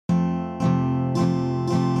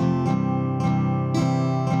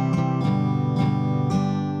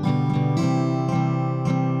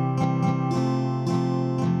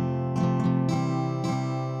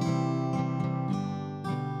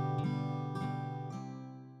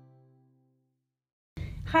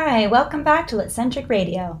Hi, welcome back to Litcentric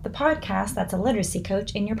Radio, the podcast that's a literacy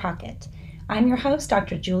coach in your pocket. I'm your host,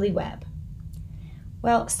 Dr. Julie Webb.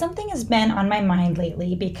 Well, something has been on my mind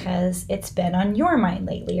lately because it's been on your mind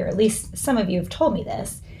lately, or at least some of you have told me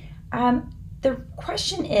this. The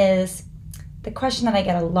question that I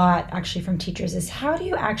get a lot actually from teachers is how do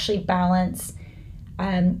you actually balance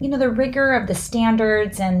the rigor of the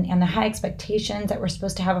standards and the high expectations that we're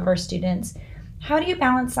supposed to have of our students. How do you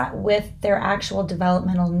balance that with their actual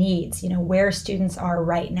developmental needs, where students are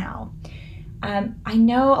right now? I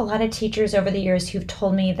know a lot of teachers over the years who've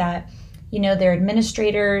told me that, their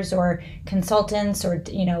administrators or consultants or,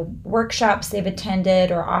 workshops they've attended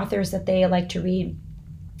or authors that they like to read,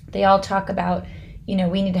 they all talk about,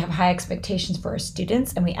 we need to have high expectations for our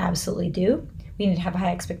students, and we absolutely do. We need to have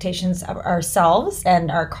high expectations of ourselves and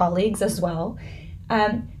our colleagues as well.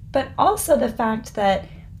 But also the fact that,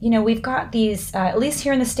 we've got these, at least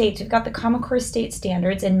here in the States, we've got the Common Core state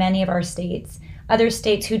standards in many of our states. Other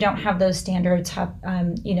states who don't have those standards have,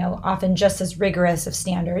 often just as rigorous of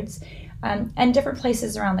standards. And different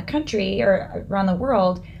places around the country or around the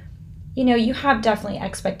world, you have definitely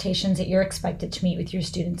expectations that you're expected to meet with your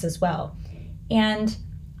students as well. And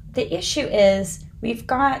the issue is we've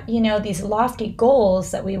got, these lofty goals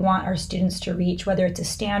that we want our students to reach, whether it's a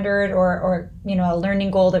standard or a learning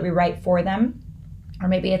goal that we write for them, or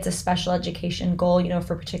maybe it's a special education goal,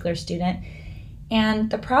 for a particular student. And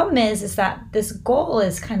the problem is that this goal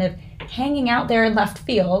is kind of hanging out there in left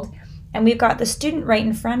field, and we've got the student right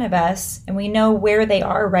in front of us, and we know where they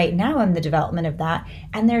are right now in the development of that.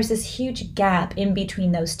 And there's this huge gap in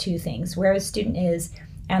between those two things, where the student is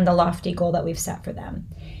and the lofty goal that we've set for them.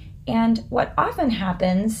 And what often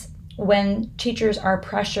happens when teachers are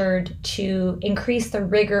pressured to increase the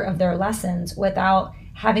rigor of their lessons without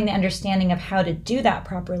having the understanding of how to do that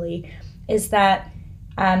properly is that,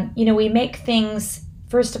 we make things,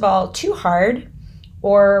 first of all, too hard,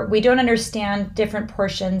 or we don't understand different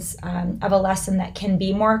portions of a lesson that can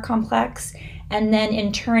be more complex, and then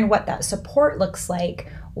in turn what that support looks like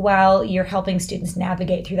while you're helping students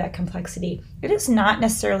navigate through that complexity. It is not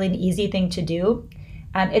necessarily an easy thing to do.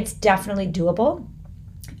 It's definitely doable.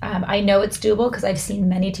 I know it's doable because I've seen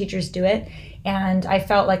many teachers do it, and I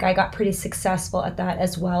felt like I got pretty successful at that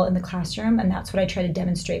as well in the classroom, and that's what I try to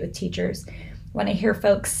demonstrate with teachers. When I hear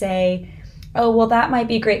folks say, oh, well, that might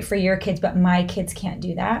be great for your kids, but my kids can't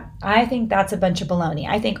do that, I think that's a bunch of baloney.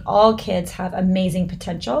 I think all kids have amazing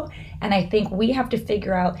potential, and I think we have to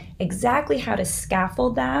figure out exactly how to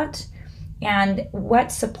scaffold that and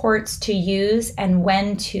what supports to use and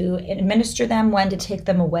when to administer them, when to take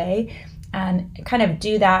them away, and kind of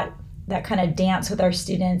do that kind of dance with our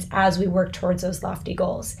students as we work towards those lofty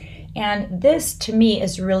goals. And this, to me,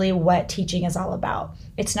 is really what teaching is all about.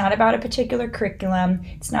 It's not about a particular curriculum.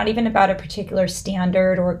 It's not even about a particular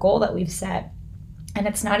standard or goal that we've set. And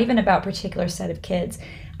it's not even about a particular set of kids.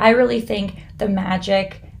 I really think the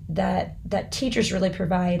magic that teachers really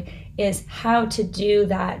provide is how to do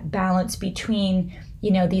that balance between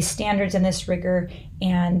these standards and this rigor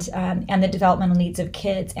and the developmental needs of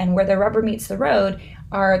kids. And where the rubber meets the road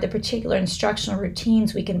are the particular instructional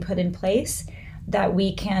routines we can put in place that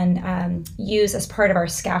we can use as part of our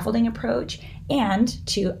scaffolding approach and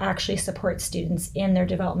to actually support students in their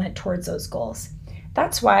development towards those goals.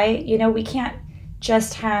 That's why, we can't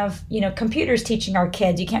just have, computers teaching our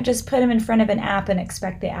kids. You can't just put them in front of an app and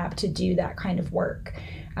expect the app to do that kind of work.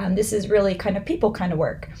 This is really kind of people kind of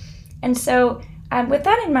work. And so with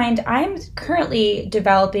that in mind, I'm currently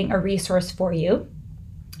developing a resource for you.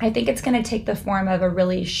 I think it's going to take the form of a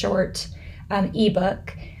really short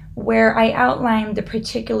ebook where I outline the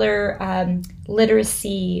particular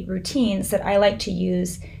literacy routines that I like to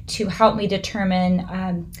use to help me determine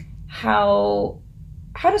how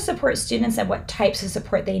to support students and what types of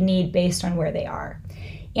support they need based on where they are.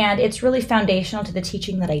 And it's really foundational to the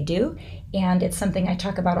teaching that I do, and it's something I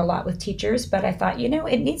talk about a lot with teachers, but I thought,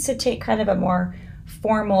 it needs to take kind of a more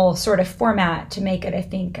formal sort of format to make it, I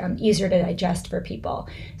think, easier to digest for people.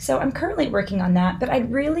 So I'm currently working on that, but I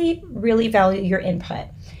really, really value your input.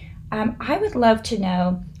 I would love to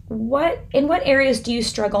know in what areas do you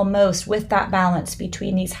struggle most with that balance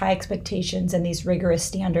between these high expectations and these rigorous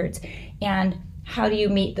standards, and how do you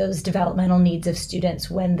meet those developmental needs of students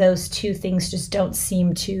when those two things just don't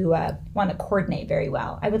seem to want to coordinate very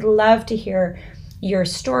well? I would love to hear your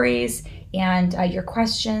stories and your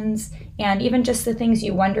questions, and even just the things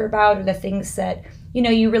you wonder about or the things that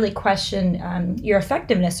you really question your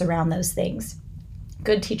effectiveness around those things.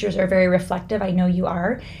 Good teachers are very reflective. I know you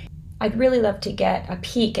are. I'd really love to get a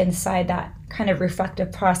peek inside that kind of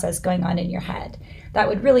reflective process going on in your head. that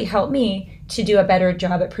would really help me to do a better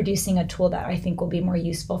job at producing a tool that I think will be more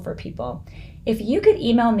useful for people. If you could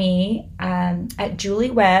email me at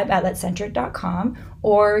juliewebb@letcentric.com,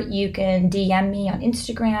 or you can DM me on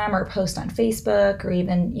Instagram or post on Facebook, or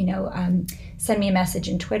even, send me a message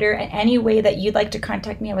in Twitter. And any way that you'd like to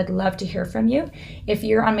contact me, I would love to hear from you. If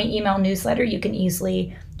you're on my email newsletter, you can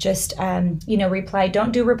easily just, reply.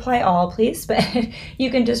 Don't do reply all, please, but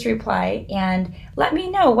you can just reply and let me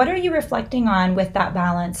know, what are you reflecting on with that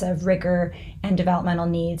balance of rigor and developmental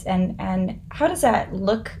needs? And how does that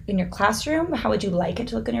look in your classroom? How would you like it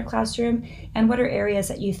to look in your classroom? And what are areas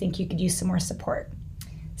that you think you could use some more support?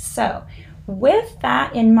 So with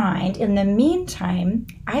that in mind, in the meantime,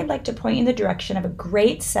 I'd like to point you in the direction of a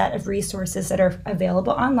great set of resources that are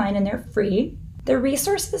available online, and they're free. The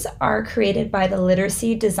resources are created by the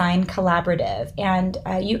Literacy Design Collaborative, and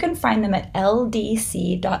you can find them at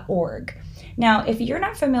ldc.org. Now, if you're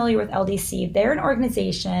not familiar with LDC, they're an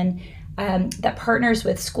organization that partners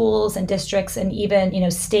with schools and districts and even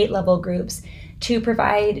state level groups to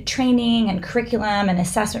provide training and curriculum and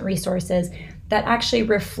assessment resources that actually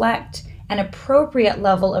reflect an appropriate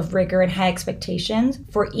level of rigor and high expectations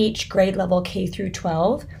for each grade level K through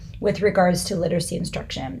 12 with regards to literacy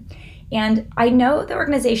instruction. And I know the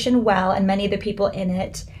organization well and many of the people in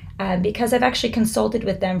it because I've actually consulted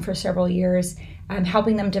with them for several years,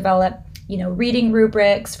 helping them develop reading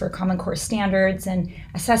rubrics for Common Core standards and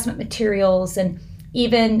assessment materials, and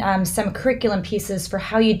even some curriculum pieces for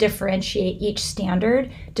how you differentiate each standard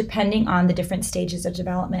depending on the different stages of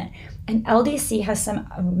development. And LDC has some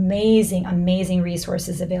amazing, amazing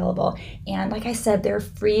resources available. And like I said, they're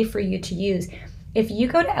free for you to use. If you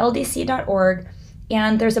go to ldc.org,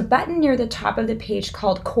 and there's a button near the top of the page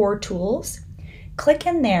called Core Tools, click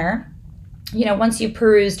in there. Once you've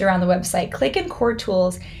perused around the website, click in Core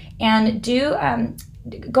Tools and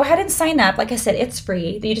go ahead and sign up. Like I said, it's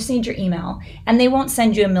free. You just need your email, and they won't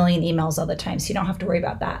send you a million emails all the time, so you don't have to worry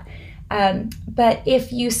about that. But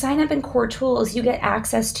if you sign up in Core Tools, you get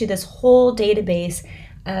access to this whole database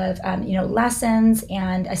of lessons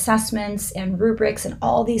and assessments and rubrics and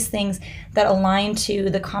all these things that align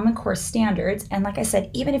to the Common Core standards. And like I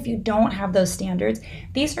said, even if you don't have those standards,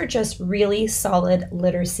 these are just really solid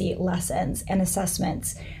literacy lessons and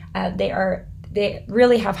assessments. They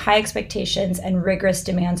really have high expectations and rigorous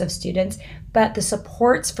demands of students, but the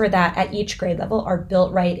supports for that at each grade level are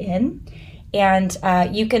built right in. And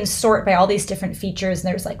you can sort by all these different features.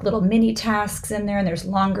 There's like little mini tasks in there, and there's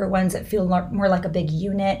longer ones that feel more like a big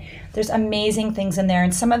unit. There's amazing things in there,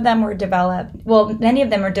 and some of them were developed, many of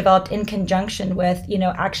them were developed in conjunction with,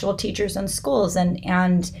 actual teachers in schools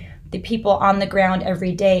and the people on the ground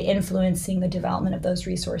every day influencing the development of those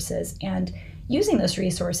resources and using those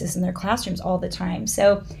resources in their classrooms all the time.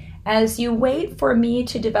 So as you wait for me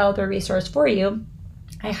to develop a resource for you,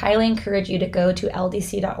 I highly encourage you to go to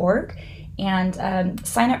ldc.org and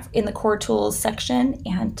sign up in the Core Tools section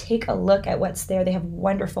and take a look at what's there. They have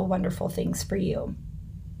wonderful, wonderful things for you.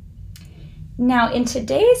 Now, in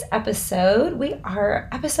today's episode, we are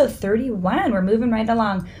episode 31. We're moving right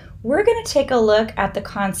along. We're going to take a look at the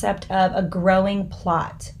concept of a growing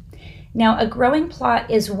plot. Now, a growing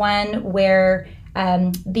plot is one where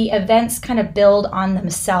the events kind of build on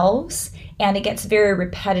themselves, and it gets very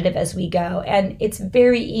repetitive as we go. And it's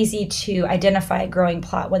very easy to identify a growing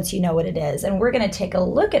plot once you know what it is. And we're going to take a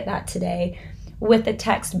look at that today with the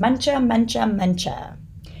text Muncha, Muncha, Muncha.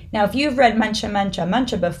 Now, if you've read Muncha, Muncha,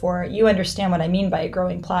 Muncha before, you understand what I mean by a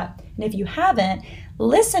growing plot. And if you haven't,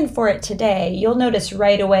 listen for it today. You'll notice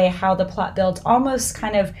right away how the plot builds almost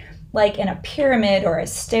kind of like in a pyramid or a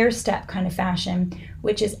stair-step kind of fashion,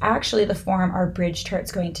 which is actually the form our bridge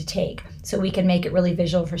chart's going to take. So we can make it really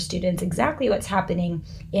visual for students exactly what's happening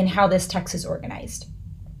in how this text is organized.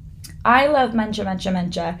 I love Muncha, Muncha,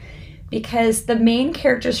 Muncha because the main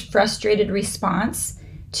character's frustrated response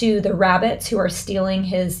to the rabbits who are stealing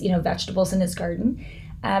his vegetables in his garden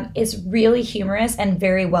is really humorous and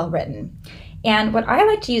very well written. And what I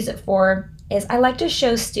like to use it for is I like to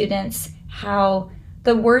show students how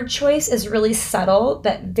the word choice is really subtle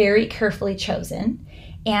but very carefully chosen,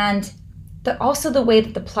 and also the way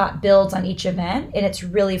that the plot builds on each event, and it's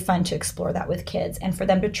really fun to explore that with kids and for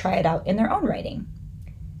them to try it out in their own writing.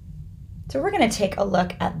 So we're going to take a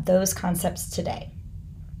look at those concepts today.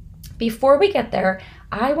 Before we get there,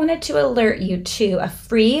 I wanted to alert you to a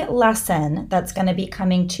free lesson that's going to be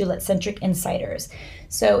coming to Litcentric Insiders.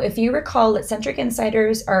 So if you recall, Litcentric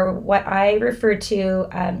Insiders are what I refer to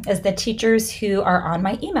as the teachers who are on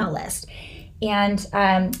my email list. And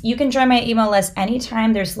you can join my email list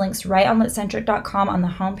anytime. There's links right on litcentric.com on the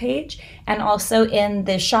homepage, and also in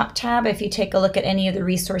the shop tab. If you take a look at any of the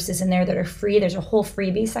resources in there that are free, there's a whole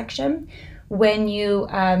freebie section. When you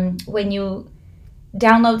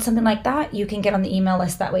download something like that, you can get on the email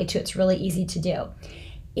list that way too. It's really easy to do.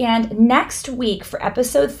 And next week for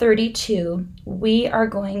episode 32, we are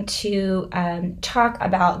going to talk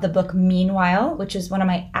about the book Meanwhile, which is one of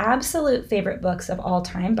my absolute favorite books of all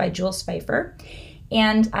time by Jules Feiffer.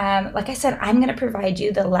 And like I said, I'm going to provide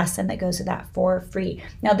you the lesson that goes with that for free.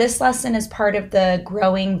 Now, this lesson is part of the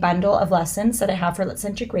growing bundle of lessons that I have for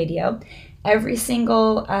Litcentric Radio. Every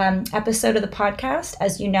single episode of the podcast,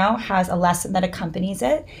 as you know, has a lesson that accompanies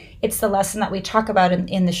it. It's the lesson that we talk about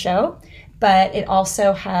in the show, but it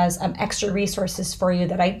also has extra resources for you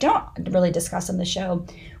that I don't really discuss on the show,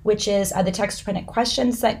 which is the text-dependent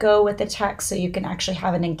questions that go with the text, so you can actually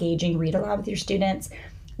have an engaging read-aloud with your students.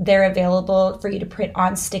 They're available for you to print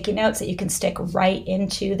on sticky notes that you can stick right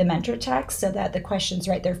into the mentor text so that the question's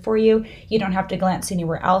right there for you. You don't have to glance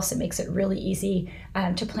anywhere else. It makes it really easy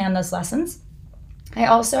to plan those lessons. I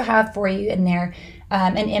also have for you in there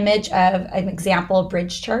an image of an example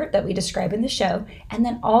bridge chart that we describe in the show, and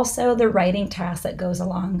then also the writing task that goes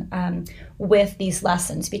along with these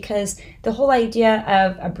lessons, because the whole idea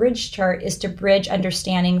of a bridge chart is to bridge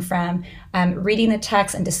understanding from reading the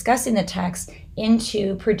text and discussing the text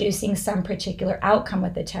into producing some particular outcome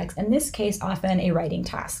with the text, in this case often a writing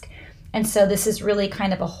task. And so this is really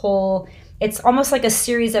kind of a whole, it's almost like a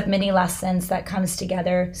series of mini lessons that comes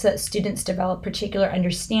together so that students develop particular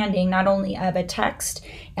understanding not only of a text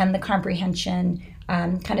and the comprehension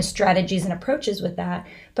kind of strategies and approaches with that,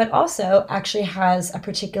 but also actually has a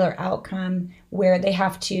particular outcome where they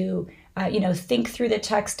have to think through the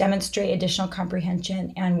text, demonstrate additional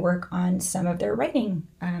comprehension, and work on some of their writing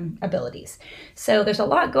abilities. So there's a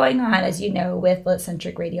lot going on, as you know, with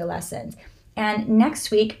Litcentric Radio lessons. And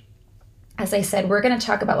next week, as I said, we're going to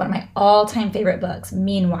talk about one of my all-time favorite books,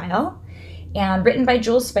 Meanwhile, and written by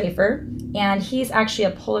Jules Feiffer. And he's actually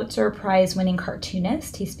a Pulitzer Prize-winning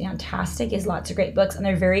cartoonist. He's fantastic. He has lots of great books, and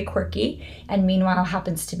they're very quirky. And Meanwhile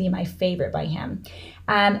happens to be my favorite by him.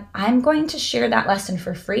 I'm going to share that lesson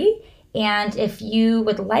for free. And if you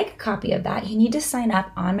would like a copy of that, you need to sign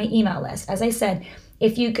up on my email list. As I said,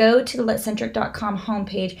 if you go to the litcentric.com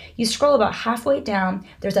homepage, you scroll about halfway down,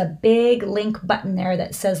 there's a big link button there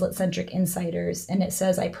that says Litcentric Insiders, and it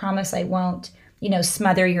says, I promise I won't,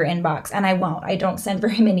 smother your inbox. And I won't. I don't send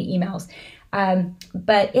very many emails.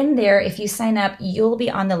 But in there, if you sign up, you'll be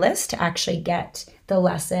on the list to actually get the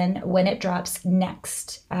lesson when it drops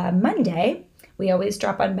next Monday. We always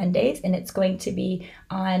drop on Mondays, and it's going to be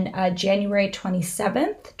on January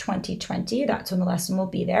 27th, 2020. That's when the lesson will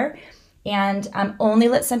be there. And only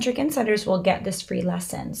Litcentric Insiders will get this free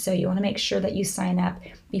lesson. So you want to make sure that you sign up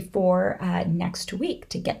before next week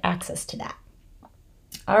to get access to that.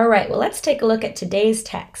 All right, well, let's take a look at today's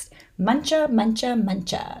text. Muncha, muncha,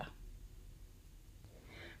 muncha.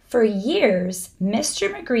 For years,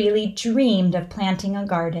 Mr. McGreely dreamed of planting a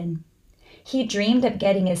garden. He dreamed of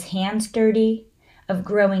getting his hands dirty, of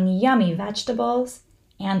growing yummy vegetables,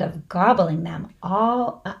 and of gobbling them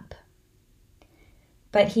all up.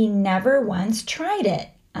 But he never once tried it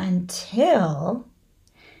until...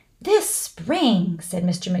 This spring, said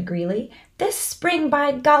Mr. McGreely, this spring,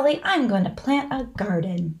 by golly, I'm going to plant a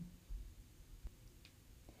garden.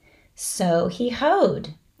 So he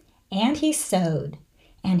hoed, and he sowed,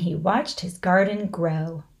 and he watched his garden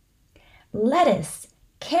grow. Lettuce,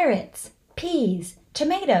 carrots, peas,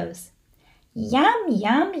 tomatoes. Yum,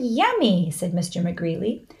 yum, yummy, said Mr.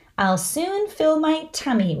 McGreely. I'll soon fill my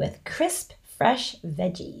tummy with crisp, fresh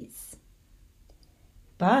veggies.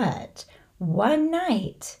 But one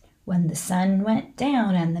night, when the sun went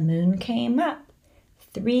down and the moon came up,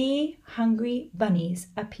 3 hungry bunnies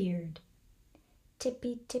appeared.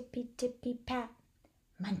 Tippy, tippy, tippy, pat,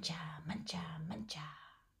 muncha, muncha, muncha.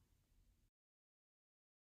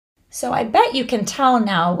 So I bet you can tell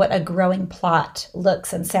now what a growing plot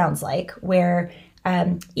looks and sounds like, where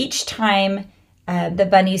each time the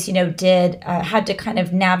bunnies, had to kind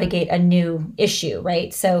of navigate a new issue,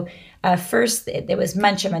 right? So first it was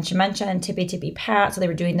muncha, muncha, muncha, and tippy, tippy, pat. So they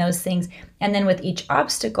were doing those things. And then with each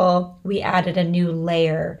obstacle, we added a new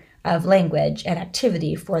layer of language and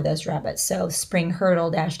activity for those rabbits. So spring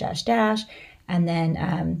hurdle, dash, dash, dash. And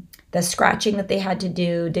then the scratching that they had to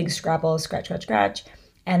do, dig, scrabble, scratch, scratch, scratch.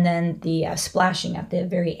 And then the splashing at the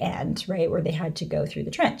very end, right, where they had to go through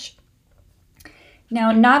the trench.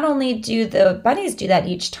 Now, not only do the bunnies do that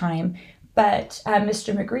each time, but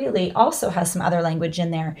Mr. McGreely also has some other language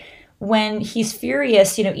in there. when he's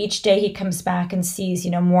furious, each day he comes back and sees,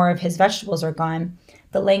 more of his vegetables are gone.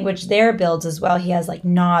 The language there builds as well. He has like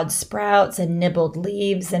gnawed sprouts and nibbled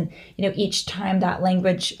leaves. And, each time that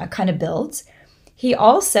language kind of builds. He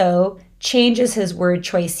also changes his word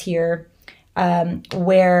choice here,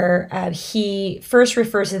 where he first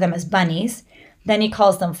refers to them as bunnies. Then he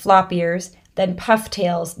calls them flop ears, then puff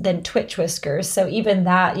tails, then twitch whiskers. So even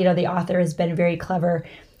that, the author has been very clever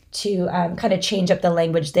to kind of change up the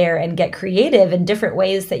language there and get creative in different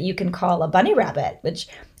ways that you can call a bunny rabbit, which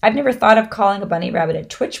I've never thought of calling a bunny rabbit a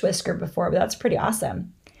twitch whisker before, but that's pretty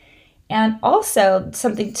awesome. And also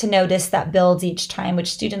something to notice that builds each time,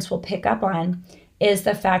 which students will pick up on, is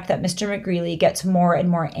the fact that Mr. McGreely gets more and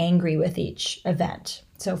more angry with each event.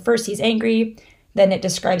 So first he's angry, then it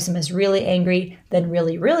describes him as really angry, then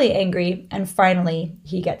really, really angry, and finally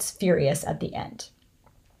he gets furious at the end.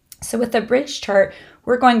 So with the bridge chart,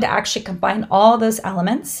 we're going to actually combine all those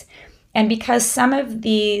elements. And because some of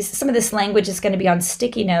this language is going to be on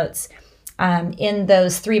sticky notes in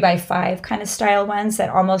those 3x5 kind of style ones that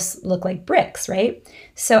almost look like bricks, right?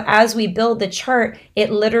 So as we build the chart,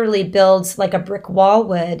 it literally builds like a brick wall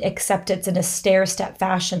would, except it's in a stair-step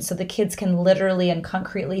fashion. So the kids can literally and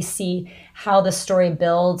concretely see how the story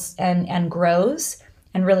builds and grows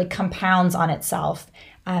and really compounds on itself,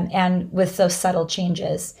 and with those subtle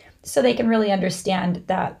changes. So they can really understand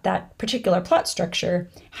that that particular plot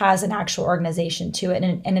structure has an actual organization to it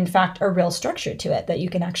and in fact, a real structure to it that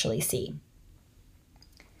you can actually see.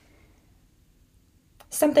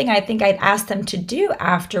 Something I think I'd ask them to do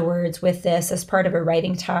afterwards with this as part of a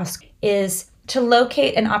writing task is to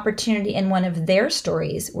locate an opportunity in one of their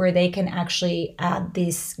stories where they can actually add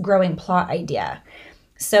this growing plot idea.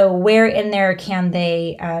 So where in there can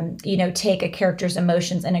they, take a character's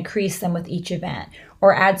emotions and increase them with each event,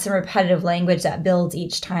 or add some repetitive language that builds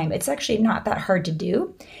each time? It's actually not that hard to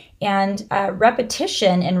do. And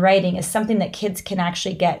repetition in writing is something that kids can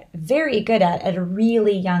actually get very good at a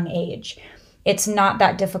really young age. It's not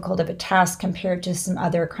that difficult of a task compared to some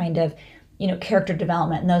other kind of, character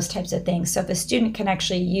development and those types of things. So if a student can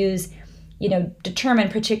actually use determine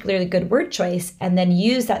particularly good word choice and then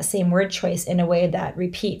use that same word choice in a way that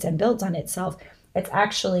repeats and builds on itself,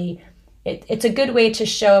 it's a good way to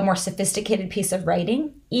show a more sophisticated piece of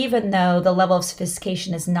writing, even though the level of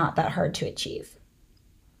sophistication is not that hard to achieve.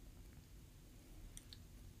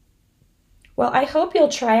 Well, I hope you'll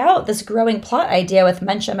try out this growing plot idea with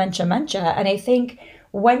Muncha, Muncha, Muncha. And I think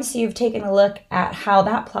once you've taken a look at how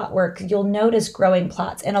that plot works, you'll notice growing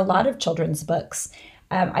plots in a lot of children's books.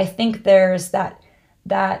 I think there's that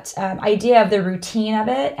idea of the routine of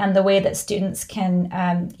it and the way that students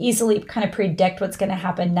can easily kind of predict what's going to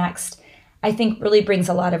happen next, I think really brings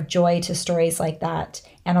a lot of joy to stories like that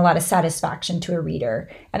and a lot of satisfaction to a reader.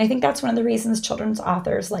 And I think that's one of the reasons children's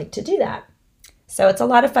authors like to do that. So it's a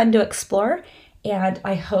lot of fun to explore, and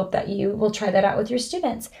I hope that you will try that out with your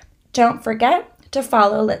students. Don't forget to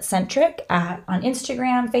follow Litcentric on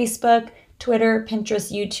Instagram, Facebook, Twitter,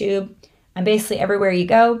 Pinterest, YouTube, and basically everywhere you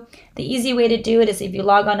go. The easy way to do it is if you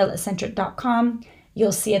log on to litcentric.com,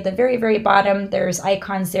 you'll see at the very, very bottom, there's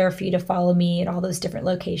icons there for you to follow me at all those different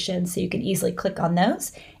locations. So you can easily click on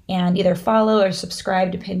those and either follow or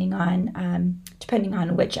subscribe depending on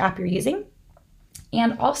which app you're using.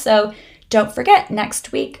 And also, don't forget,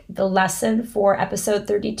 next week, the lesson for episode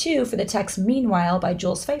 32 for the text Meanwhile by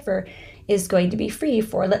Jules Feiffer is going to be free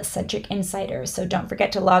for Litcentric Insiders. So don't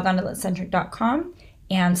forget to log on to litcentric.com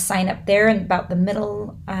and sign up there. And about the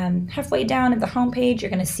middle, halfway down of the homepage, you're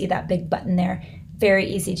going to see that big button there. Very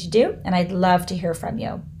easy to do, and I'd love to hear from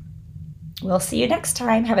you. We'll see you next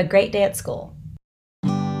time. Have a great day at school.